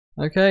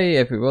Okay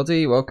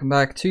everybody, welcome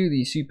back to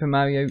the Super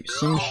Mario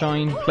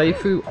Sunshine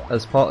playthrough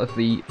as part of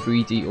the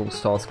 3D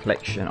All-Stars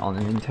collection on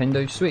the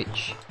Nintendo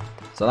Switch.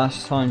 So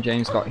last time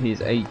James got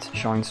his 8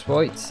 shine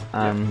sprites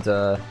and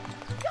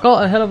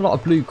got a hell of a lot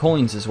of blue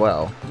coins as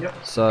well.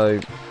 Yep.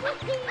 So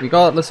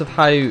regardless of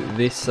how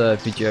this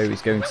video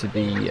is going to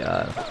be,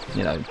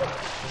 you know,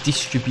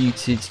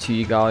 distributed to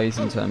you guys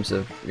in terms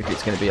of if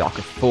it's going to be like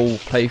a full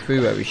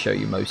playthrough where we show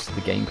you most of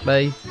the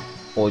gameplay,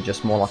 or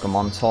just more like a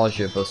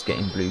montage of us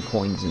getting blue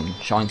coins and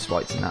shine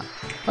sprites and that.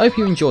 I hope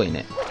you're enjoying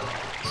it.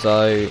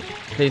 So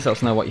please let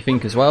us know what you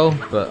think as well,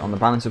 but on the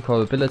balance of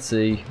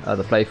probability,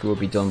 the playthrough will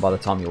be done by the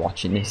time you're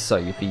watching this, so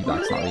your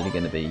feedback's not really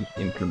going to be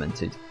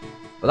implemented.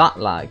 But that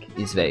lag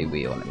is very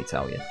real, let me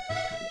tell you.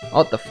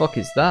 What the fuck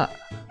is that?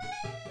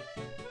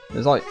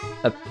 There's like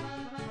a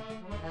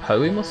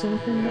poem or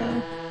something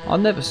there? I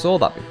never saw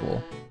that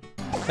before.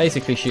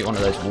 Basically shoot one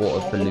of those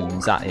water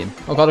balloons at him.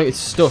 Oh god, it's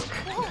stuck.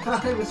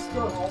 It was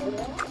stuck.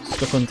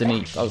 Stuck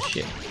underneath. Oh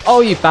shit.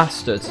 Oh you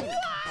bastard.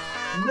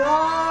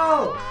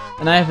 No!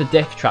 And I have a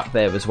death trap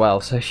there as well,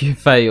 so if you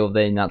fail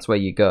then that's where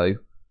you go.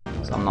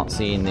 So I'm not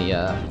seeing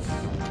the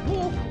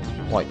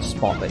white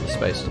spot that you're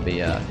supposed to be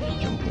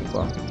jumping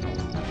from.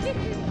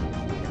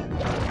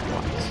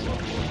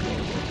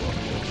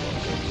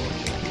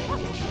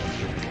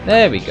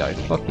 There we go.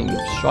 Fucking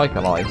strike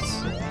a light.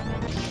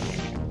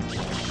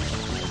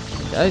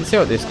 Let's see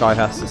what this guy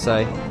has to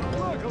say.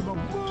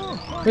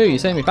 Ooh, you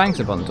sent me thanks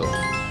a bundle.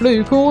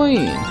 Blue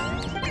coin!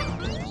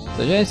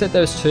 So James said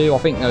there was 2, I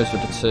think those were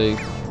the 2.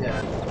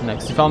 Yeah.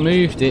 Next, if I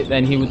moved it,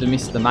 then he would have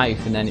missed the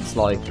mouth, and then it's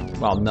like,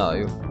 well,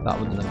 no, that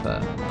wouldn't have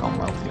gone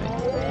well for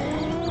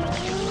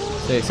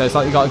me. So it's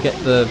like you got to get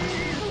the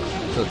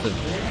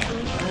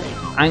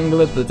angle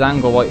of the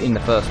dangle right in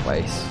the first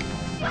place.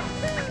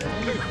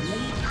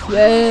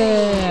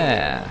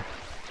 Yeah!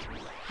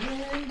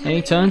 And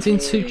he turns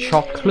into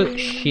chocolate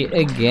shit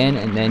again,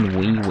 and then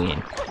we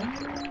win.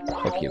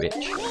 Fuck you,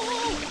 bitch.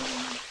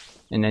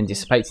 And then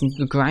dissipates into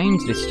the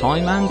ground this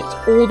time, and it's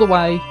all the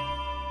way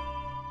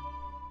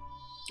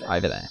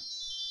over there.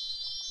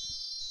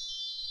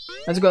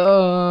 Let's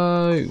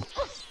go!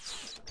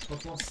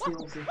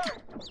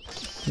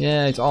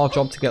 Yeah, it's our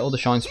job to get all the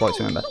shine sprites,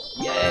 remember?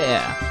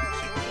 Yeah!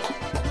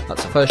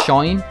 That's the first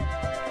shine,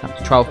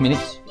 after 12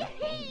 minutes.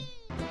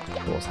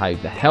 Of course, how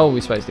the hell are we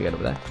supposed to get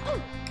over there?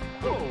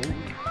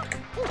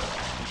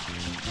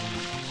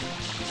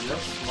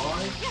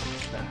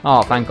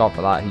 Oh, thank God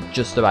for that. He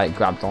just about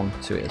grabbed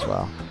onto it as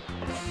well.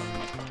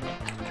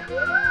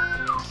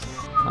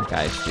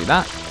 Okay, let's do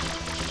that.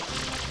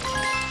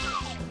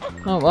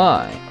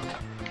 Alright.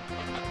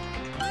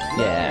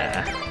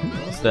 Yeah.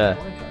 It's the...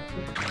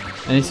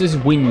 And this is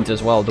wind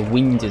as well. The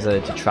wind is a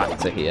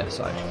detractor here,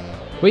 so...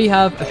 We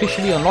have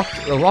officially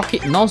unlocked the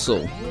rocket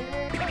nozzle.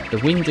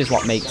 The wind is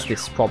what makes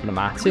this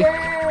problematic.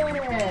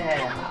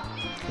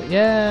 But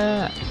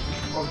yeah.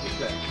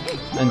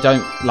 And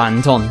don't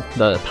land on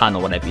the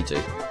panel whenever you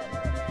do.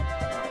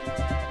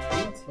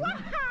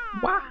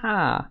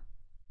 Waha!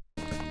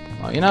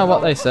 Well, you know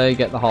what they say,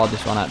 get the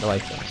hardest one out the way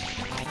first.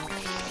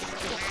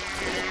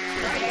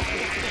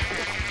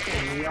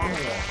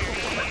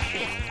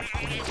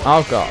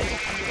 Oh god.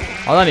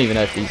 I don't even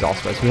know if these are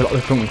supposed to be like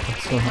the coming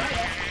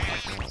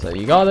across. So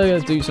you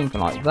gotta do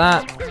something like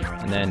that,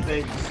 and then...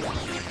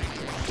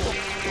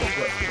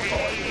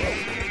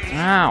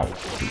 Ow!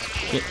 Piece of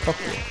shit, fuck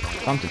you.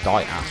 Time to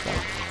die, asshole.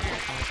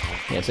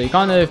 Yeah, so you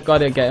kind of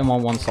gotta get them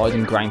on one side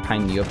and ground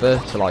pound the other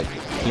to like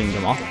fling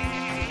them off.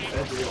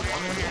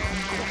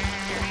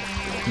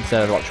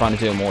 Instead of like trying to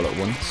do them all at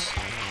once.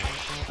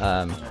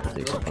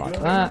 Do something like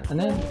that, and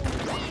then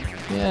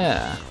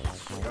yeah.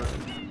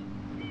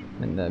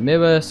 And the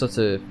mirror sort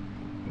of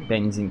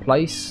bends in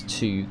place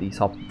to the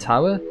top of the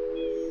tower.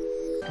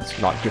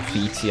 It's like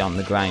graffiti on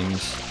the ground.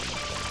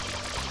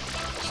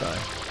 So,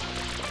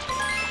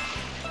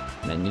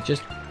 and then you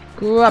just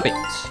grab it.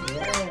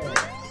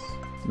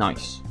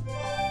 Nice.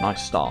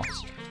 Nice start.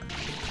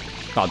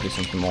 Gotta do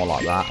something more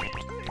like that.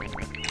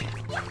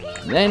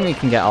 And then we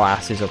can get our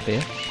asses up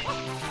here.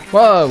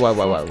 Whoa, whoa,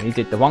 whoa, whoa. He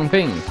did the wrong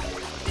thing.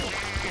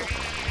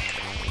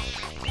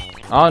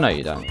 Oh, no,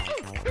 you don't.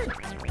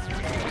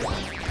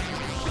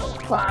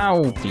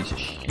 Wow, piece of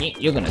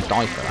shit. You're gonna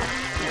die for that.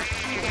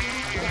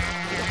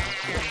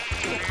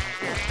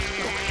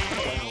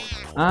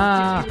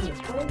 Ah.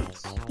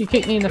 You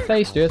kicked me in the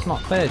face, dude. It's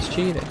not fair. It's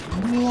cheating.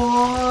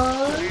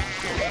 What?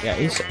 Yeah,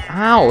 he's...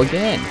 Ow,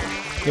 again.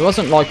 He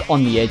wasn't like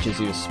on the edge as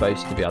he was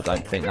supposed to be, I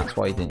don't think. That's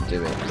why he didn't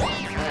do it.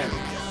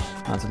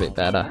 That's a bit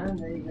better.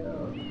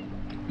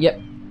 Yep.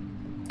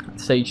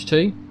 Stage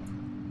 2.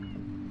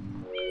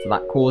 So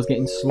that core's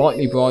getting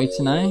slightly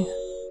brighter now.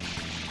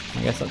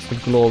 I guess that's the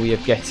glory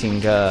of getting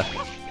the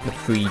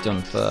 3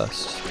 done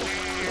first.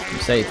 You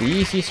save the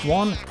easiest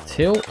one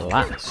till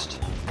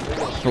last.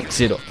 Fucks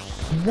it up.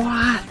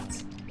 What?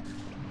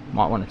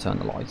 Might want to turn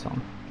the light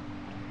on.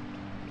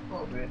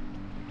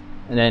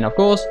 And then of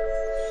course,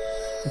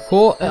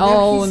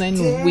 oh, and then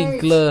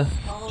Wiggler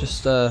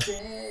just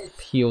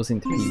peels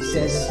into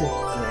pieces.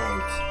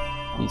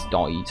 He's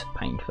died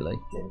painfully.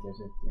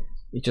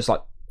 He just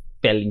like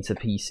fell into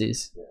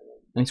pieces.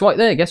 And it's right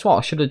there. Guess what?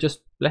 I should have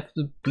just left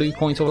the blue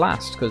coin till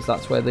last because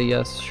that's where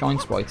the shine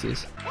sprite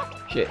is.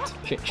 Shit.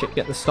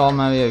 Get the star,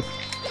 Mario.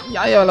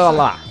 Yeah, la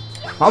la.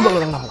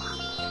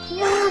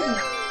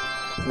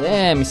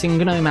 Yeah, me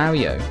singing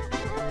Mario.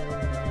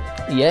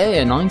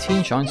 Yeah,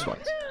 19 shine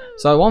sprites.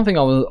 So one thing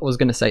I was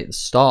going to say at the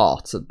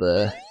start of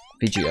the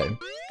video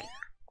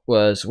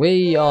was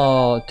we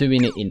are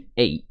doing it in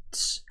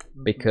 8s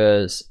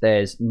because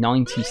there's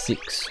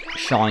 96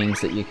 shines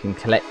that you can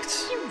collect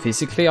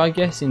physically, I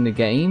guess, in the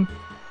game,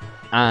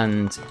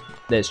 and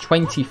there's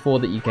 24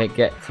 that you can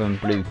get from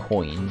blue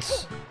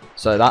coins.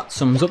 So that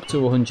sums up to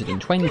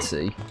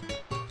 120,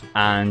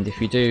 and if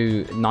you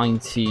do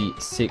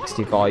 96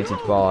 divided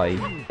by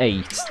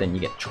 8, then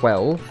you get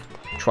 12.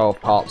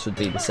 12 parts would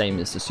be the same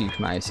as the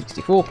Super Mario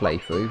 64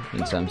 playthrough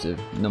in terms of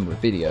number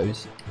of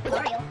videos.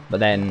 But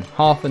then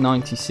half of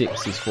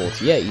 96 is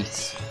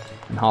 48,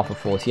 and half of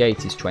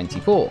 48 is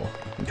 24.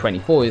 And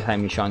 24 is how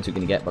many shines we're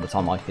going to get by the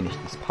time I finish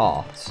this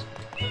part.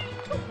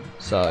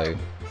 So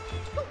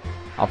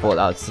I thought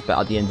that was,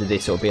 at the end of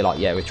this it'll be like,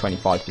 yeah, we're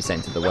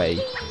 25% of the way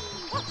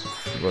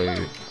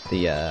through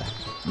the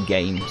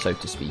game, so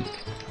to speak.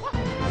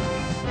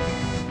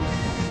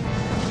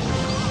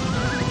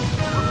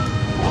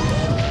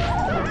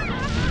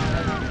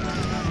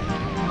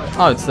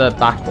 Oh, it's the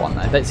back one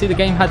there. Let's see, the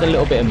game had a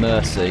little bit of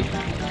mercy.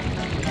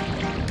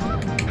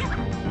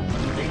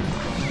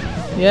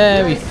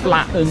 Yeah, we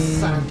flattened.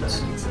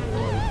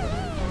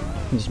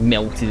 Just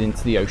melted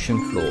into the ocean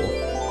floor.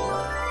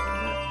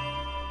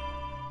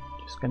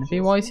 Just gonna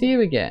be white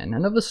here again.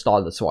 Another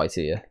style that's white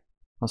here.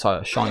 Oh,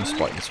 sorry, a shine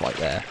sprite that's right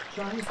there.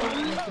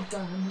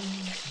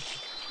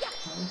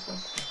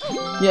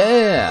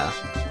 Yeah.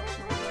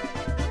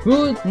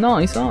 Good,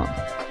 nice, huh?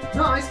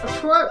 Nice, a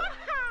pro.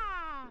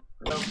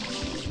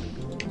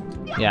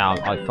 Yeah,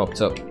 I fucked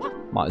up.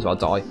 Might as well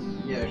die.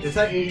 Yeah, because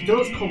it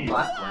does come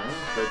back round,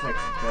 but it takes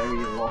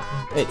very long.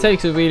 It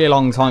takes a really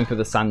long time for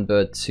the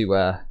sandbird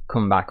to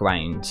come back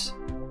round.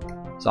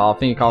 So I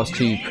think I was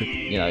too,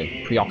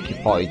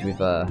 preoccupied with,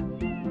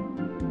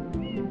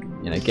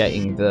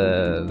 getting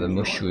the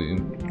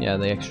mushroom,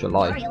 the extra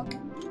life,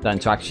 than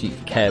to actually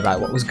care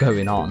about what was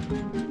going on.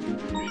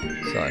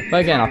 So, but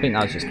again, I think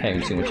that was just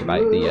caring too much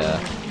about the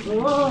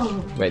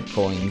red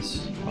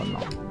coins. Or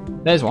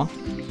not. There's one.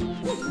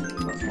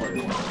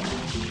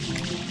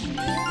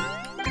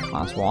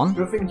 Last one.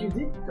 Good thing you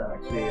did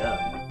actually,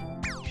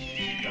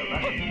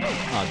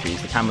 Oh jeez,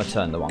 the camera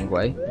turned the wrong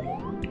way.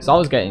 So I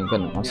was getting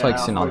good. I was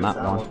focusing on that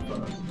one.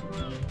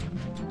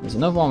 There's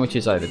another one which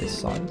is over this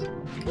side.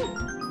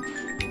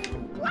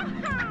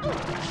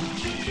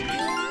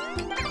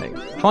 Okay.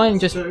 Try and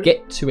just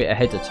get to it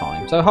ahead of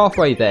time. So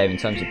halfway there in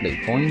terms of blue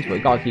coins, but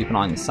we've got to keep an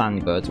eye on the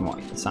sandbirds and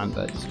what the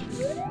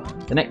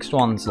sandbirds. The next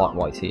one's like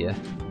right here,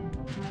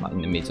 like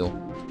in the middle.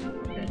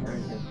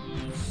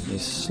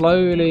 It's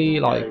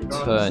slowly like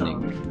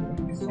turning.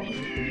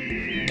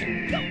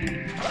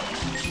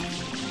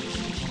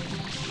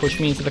 Push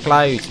me into the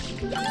cloud.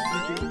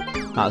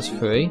 That's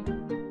 3.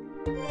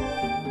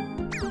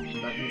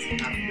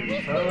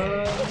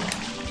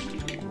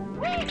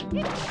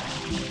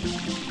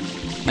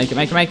 Make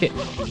it.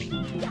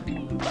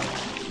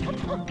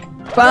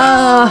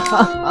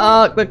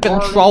 Fuck! The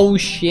control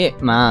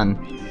shit, man.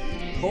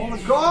 Oh,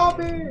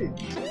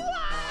 garbage!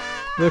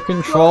 The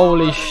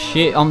control is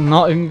shit. I'm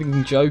not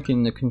even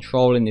joking. The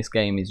control in this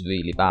game is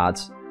really bad.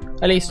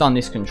 At least on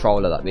this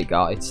controller that we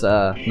got, it's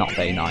not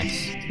very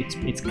nice.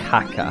 It's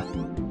caca.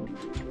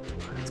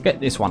 Let's get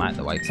this one out of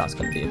the way because that's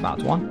going to be a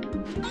bad one.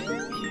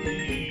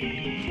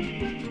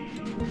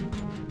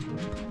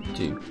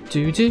 Do.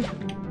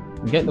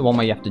 And get the one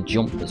where you have to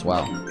jump as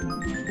well.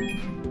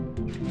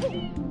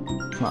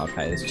 Well,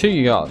 okay, there's 2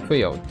 you got, 3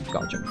 you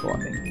got to jump for, I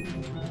think.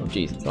 Oh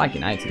jeez, it's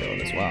lagging out a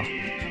little as well.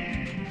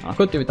 And I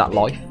could do with that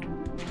life.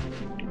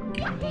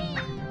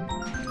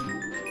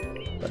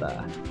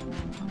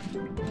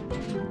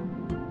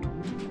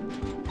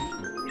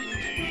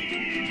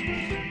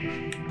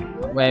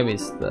 But where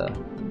is the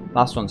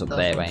last one's up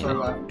there, ain't it?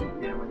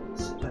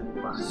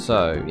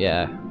 So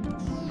yeah.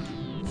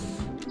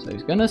 So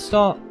he's gonna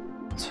start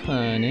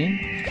turning,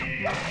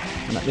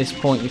 and at this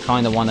point you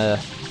kind of want to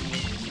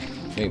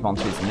move on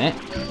to his net.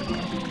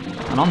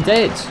 And I'm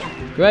dead.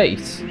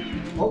 Great.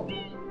 Oh.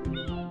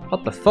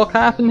 What the fuck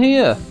happened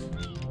here?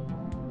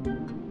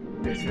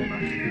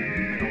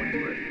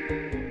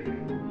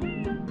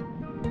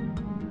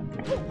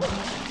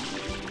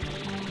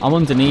 I'm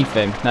underneath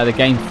him. No, the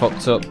game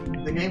fucked up.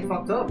 The game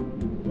fucked up?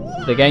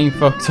 The game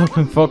fucked up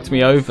and fucked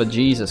me over.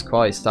 Jesus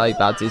Christ, how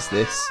bad is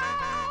this?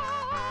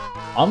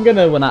 I'm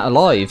gonna run out of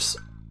lives.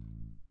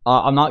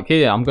 I'm not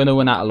kidding, I'm gonna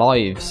run out of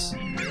lives.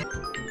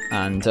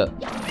 And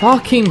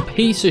fucking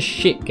piece of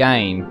shit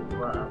game.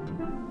 Wow.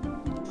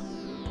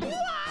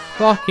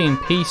 Fucking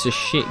piece of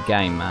shit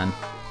game, man.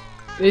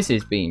 This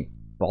is being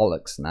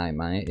bollocks now,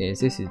 man. It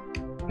is. This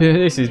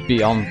is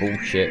beyond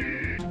bullshit.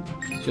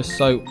 It's just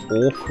so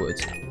awkward.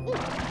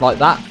 Like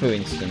that, for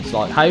instance.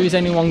 Like, how is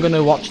anyone going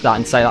to watch that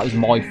and say that was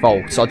my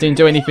fault? So I didn't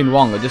do anything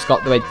wrong. I just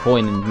got the red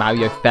coin and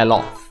Mario fell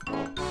off.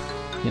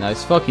 You know,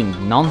 it's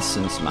fucking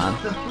nonsense, man.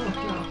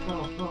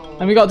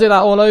 And we got to do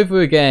that all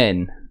over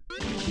again.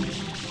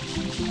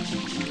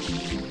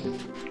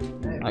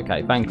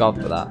 Okay, thank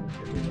God for that.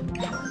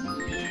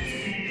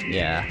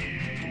 Yeah.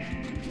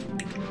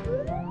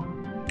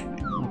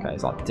 Okay,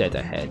 it's like dead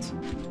ahead.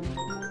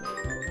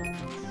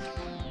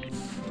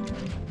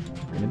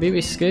 Gonna be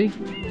risky.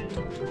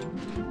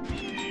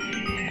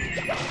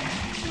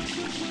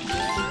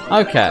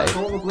 Okay.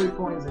 All the blue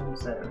coins in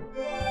there.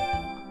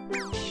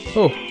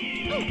 Oh,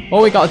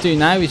 all we gotta do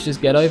now is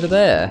just get over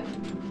there.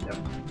 Yep.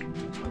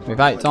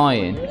 Without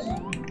dying.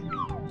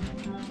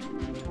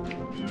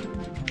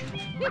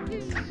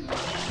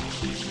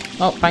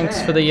 Oh,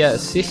 thanks for the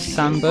assist,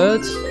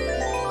 Sandbird.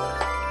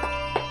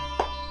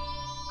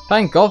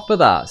 Thank God for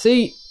that.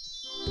 See,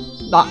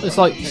 that was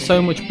like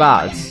so much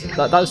bad.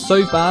 That was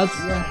so bad.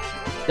 Yeah.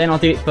 Then I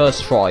did it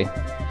first try.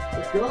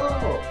 Let's go.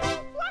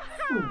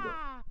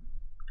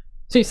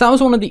 See, so that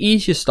was one of the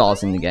easiest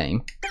stars in the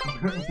game.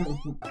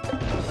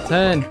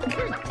 10,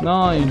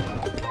 9,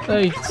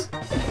 8,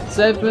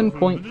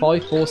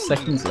 7.54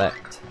 seconds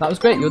left. That was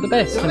great. You're the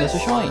best. And there's a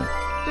shine.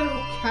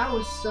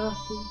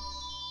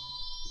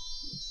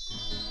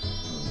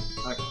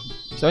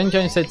 So when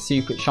James said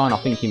secret shine, I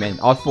thought he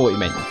meant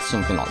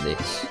something like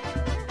this.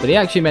 But he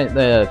actually meant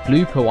the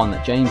blooper one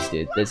that James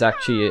did. There's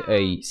actually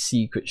a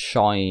secret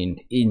shine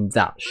in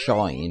that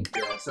shine.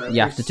 Yeah, so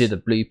you have to do the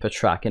blooper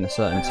track in a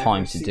certain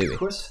time to do it.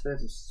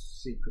 There's a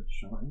secret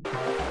shine.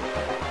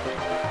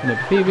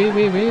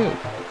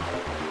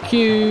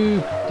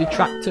 Cube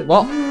detractor.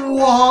 What?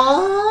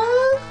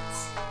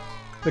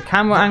 The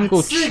camera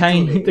angle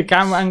changed. The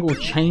camera angle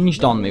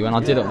changed on me when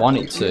I didn't want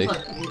it to.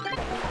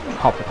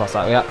 Hop across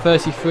that. We got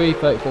 33,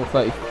 34,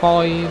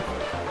 35,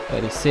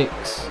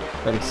 36,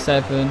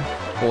 37,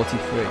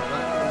 43.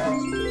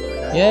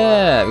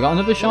 Yeah, we got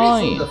another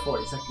shine.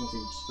 40 seconds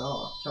each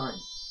start. Shine.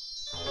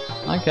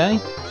 Okay.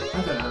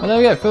 Well, there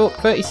we go.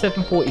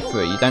 37,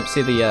 43. You don't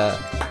see the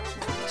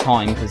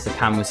time because the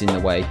camera's in the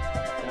way.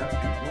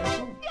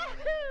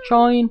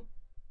 Shine.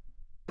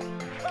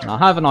 Now, I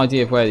have an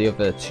idea of where the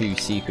other two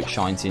secret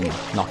shines in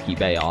Nocky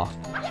Bay are.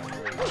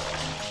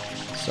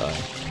 So,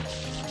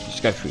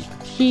 just go through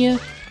here.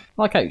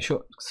 I like how it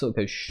sort of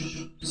goes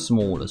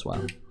small as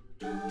well.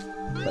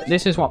 But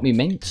this is what we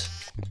meant.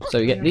 So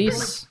we get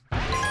this.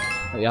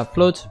 We have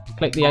flood.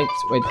 Collect the 8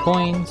 red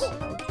coins.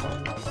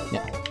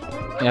 Yeah.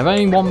 We have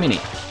only 1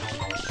 minute.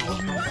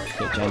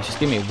 Okay, James, just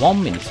give me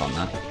 1 minute on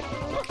that.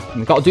 And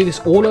we've got to do this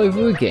all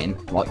over again,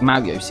 like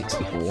Mario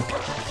 64.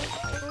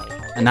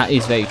 And that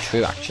is very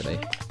true, actually.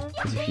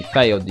 Because if you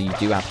failed, you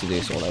do have to do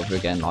this all over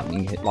again, like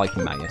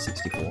in Mario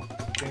 64.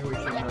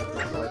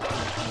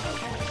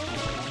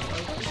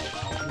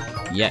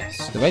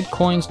 Yes, the red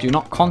coins do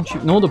not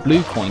contribute, nor the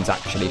blue coins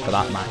actually, for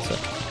that matter.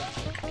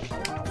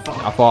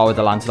 I thought I would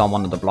have landed on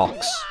one of the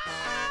blocks,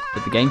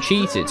 but the game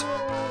cheated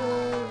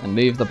and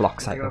moved the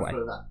blocks out of the way.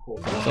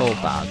 It's all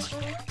bad.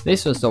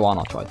 This was the one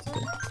I tried to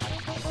do.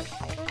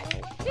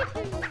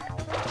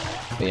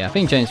 But yeah, I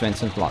think James meant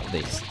something like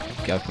this.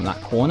 Go from that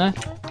corner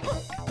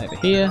over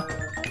here.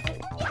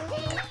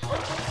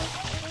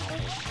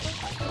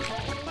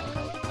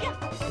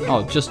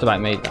 Oh, just about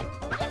made that.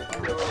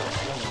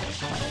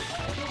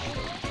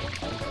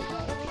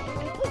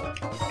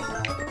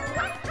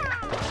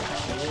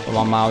 Come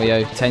on,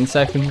 Mario, 10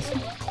 seconds.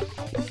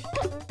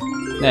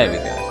 There we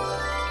go.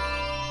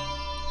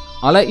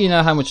 I'll let you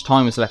know how much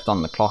time is left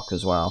on the clock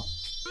as well.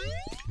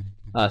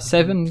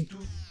 7.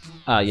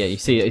 Yeah, you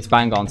see it's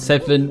bang on.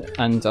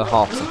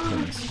 7.5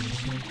 seconds.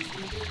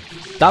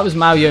 That was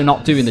Mario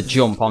not doing the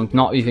jump. I'm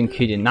not even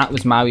kidding. That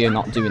was Mario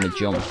not doing the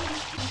jump.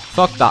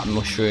 Fuck that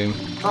mushroom.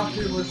 Fuck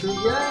you, mushroom,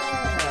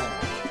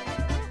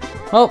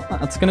 yeah! Well,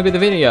 that's going to be the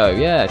video.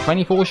 Yeah,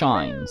 24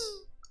 shines.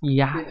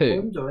 Yahoo.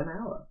 Under an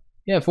hour.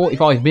 Yeah,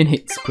 45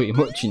 minutes pretty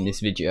much in this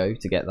video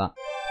to get that.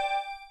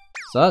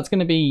 So that's going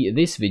to be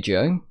this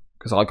video,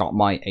 because I got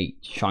my 8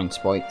 shine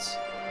sprites.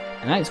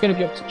 And now it's going to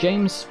be up to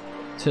James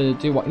to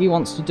do what he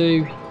wants to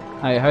do,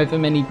 however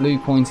many blue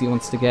coins he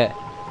wants to get,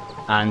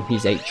 and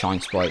his 8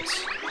 shine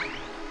sprites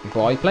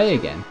before I play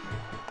again.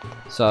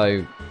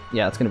 So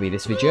yeah, that's going to be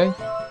this video.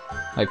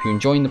 Hope you're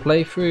enjoying the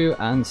playthrough,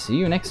 and see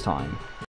you next time.